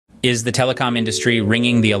Is the telecom industry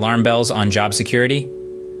ringing the alarm bells on job security?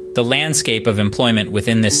 The landscape of employment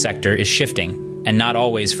within this sector is shifting, and not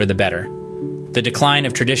always for the better. The decline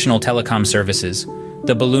of traditional telecom services,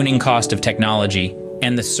 the ballooning cost of technology,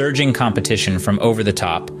 and the surging competition from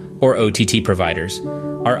over-the-top, or OTT providers,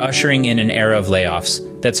 are ushering in an era of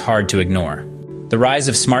layoffs that's hard to ignore. The rise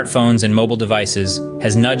of smartphones and mobile devices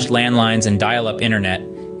has nudged landlines and dial-up internet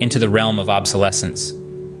into the realm of obsolescence.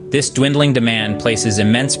 This dwindling demand places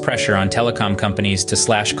immense pressure on telecom companies to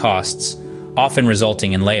slash costs, often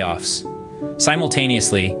resulting in layoffs.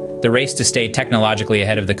 Simultaneously, the race to stay technologically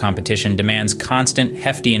ahead of the competition demands constant,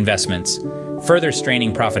 hefty investments, further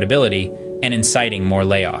straining profitability and inciting more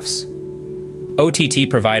layoffs. OTT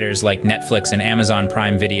providers like Netflix and Amazon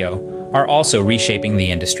Prime Video are also reshaping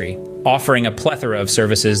the industry, offering a plethora of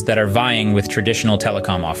services that are vying with traditional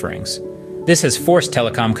telecom offerings. This has forced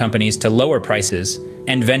telecom companies to lower prices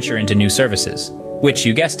and venture into new services, which,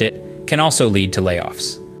 you guessed it, can also lead to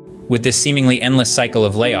layoffs. With this seemingly endless cycle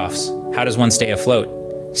of layoffs, how does one stay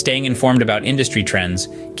afloat? Staying informed about industry trends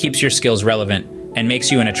keeps your skills relevant and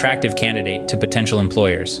makes you an attractive candidate to potential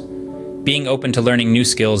employers. Being open to learning new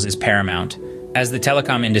skills is paramount, as the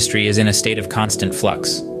telecom industry is in a state of constant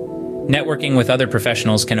flux. Networking with other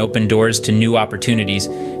professionals can open doors to new opportunities,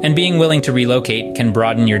 and being willing to relocate can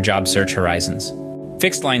broaden your job search horizons.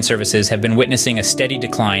 Fixed-line services have been witnessing a steady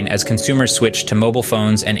decline as consumers switch to mobile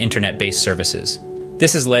phones and internet-based services.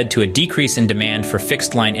 This has led to a decrease in demand for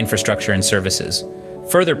fixed-line infrastructure and services,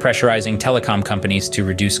 further pressurizing telecom companies to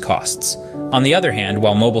reduce costs. On the other hand,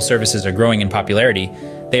 while mobile services are growing in popularity,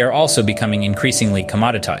 they are also becoming increasingly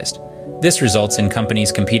commoditized. This results in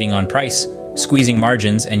companies competing on price, squeezing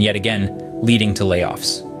margins, and yet again, leading to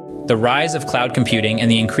layoffs. The rise of cloud computing and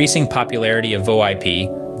the increasing popularity of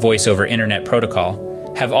VoIP, Voice over Internet Protocol,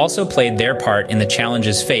 have also played their part in the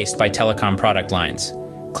challenges faced by telecom product lines.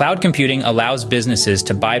 Cloud computing allows businesses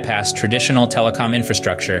to bypass traditional telecom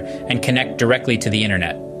infrastructure and connect directly to the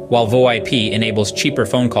internet, while VoIP enables cheaper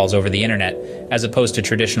phone calls over the internet as opposed to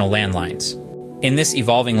traditional landlines. In this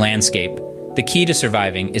evolving landscape, the key to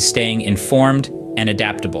surviving is staying informed and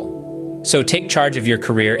adaptable. So take charge of your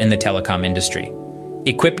career in the telecom industry.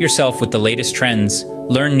 Equip yourself with the latest trends,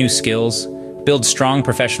 learn new skills, build strong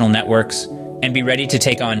professional networks, and be ready to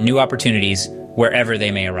take on new opportunities wherever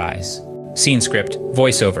they may arise. Scene script,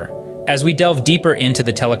 voiceover. As we delve deeper into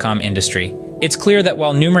the telecom industry, it's clear that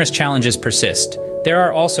while numerous challenges persist, there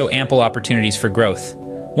are also ample opportunities for growth.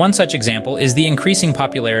 One such example is the increasing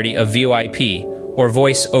popularity of VoIP, or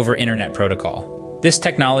Voice over Internet Protocol. This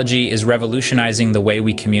technology is revolutionizing the way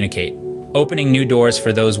we communicate, opening new doors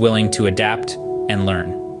for those willing to adapt and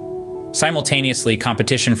learn. Simultaneously,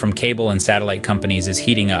 competition from cable and satellite companies is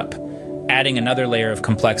heating up, adding another layer of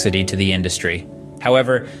complexity to the industry.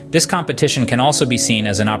 However, this competition can also be seen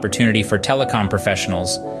as an opportunity for telecom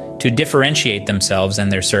professionals to differentiate themselves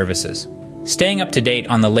and their services. Staying up to date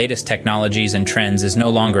on the latest technologies and trends is no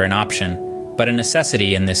longer an option, but a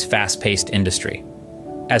necessity in this fast-paced industry.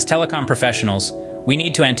 As telecom professionals, we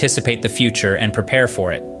need to anticipate the future and prepare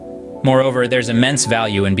for it. Moreover, there's immense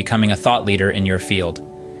value in becoming a thought leader in your field.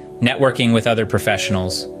 Networking with other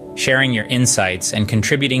professionals, sharing your insights, and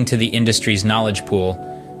contributing to the industry's knowledge pool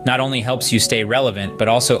not only helps you stay relevant, but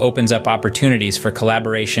also opens up opportunities for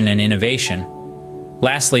collaboration and innovation.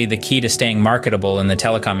 Lastly, the key to staying marketable in the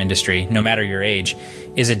telecom industry, no matter your age,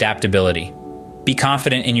 is adaptability. Be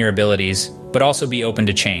confident in your abilities, but also be open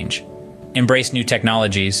to change. Embrace new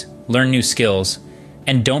technologies, learn new skills,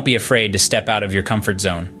 and don't be afraid to step out of your comfort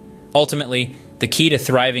zone. Ultimately, the key to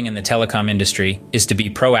thriving in the telecom industry is to be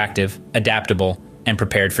proactive, adaptable, and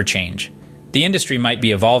prepared for change. The industry might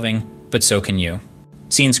be evolving, but so can you.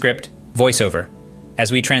 Scene script, voiceover.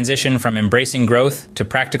 As we transition from embracing growth to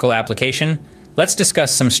practical application, let's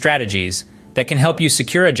discuss some strategies that can help you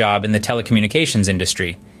secure a job in the telecommunications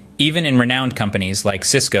industry, even in renowned companies like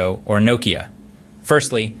Cisco or Nokia.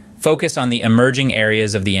 Firstly, focus on the emerging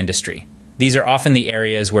areas of the industry. These are often the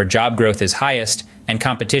areas where job growth is highest and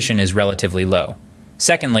competition is relatively low.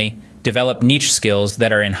 Secondly, develop niche skills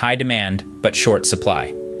that are in high demand but short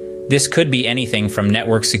supply. This could be anything from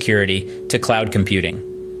network security to cloud computing.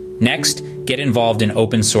 Next, get involved in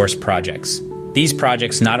open source projects. These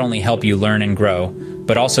projects not only help you learn and grow,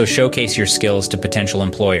 but also showcase your skills to potential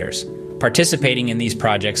employers. Participating in these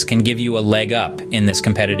projects can give you a leg up in this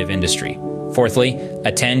competitive industry. Fourthly,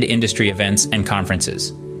 attend industry events and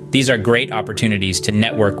conferences. These are great opportunities to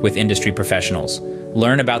network with industry professionals,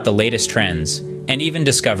 learn about the latest trends, and even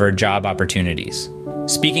discover job opportunities.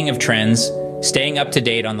 Speaking of trends, staying up to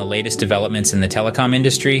date on the latest developments in the telecom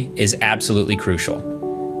industry is absolutely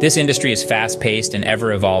crucial. This industry is fast-paced and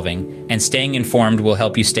ever-evolving, and staying informed will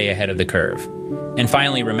help you stay ahead of the curve. And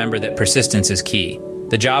finally, remember that persistence is key.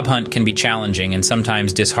 The job hunt can be challenging and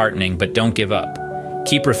sometimes disheartening, but don't give up.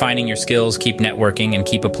 Keep refining your skills, keep networking, and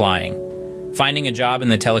keep applying. Finding a job in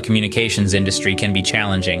the telecommunications industry can be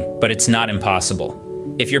challenging, but it's not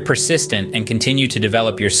impossible. If you're persistent and continue to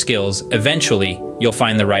develop your skills, eventually you'll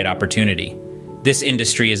find the right opportunity. This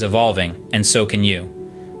industry is evolving, and so can you.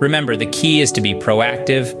 Remember, the key is to be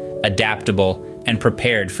proactive, adaptable, and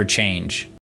prepared for change.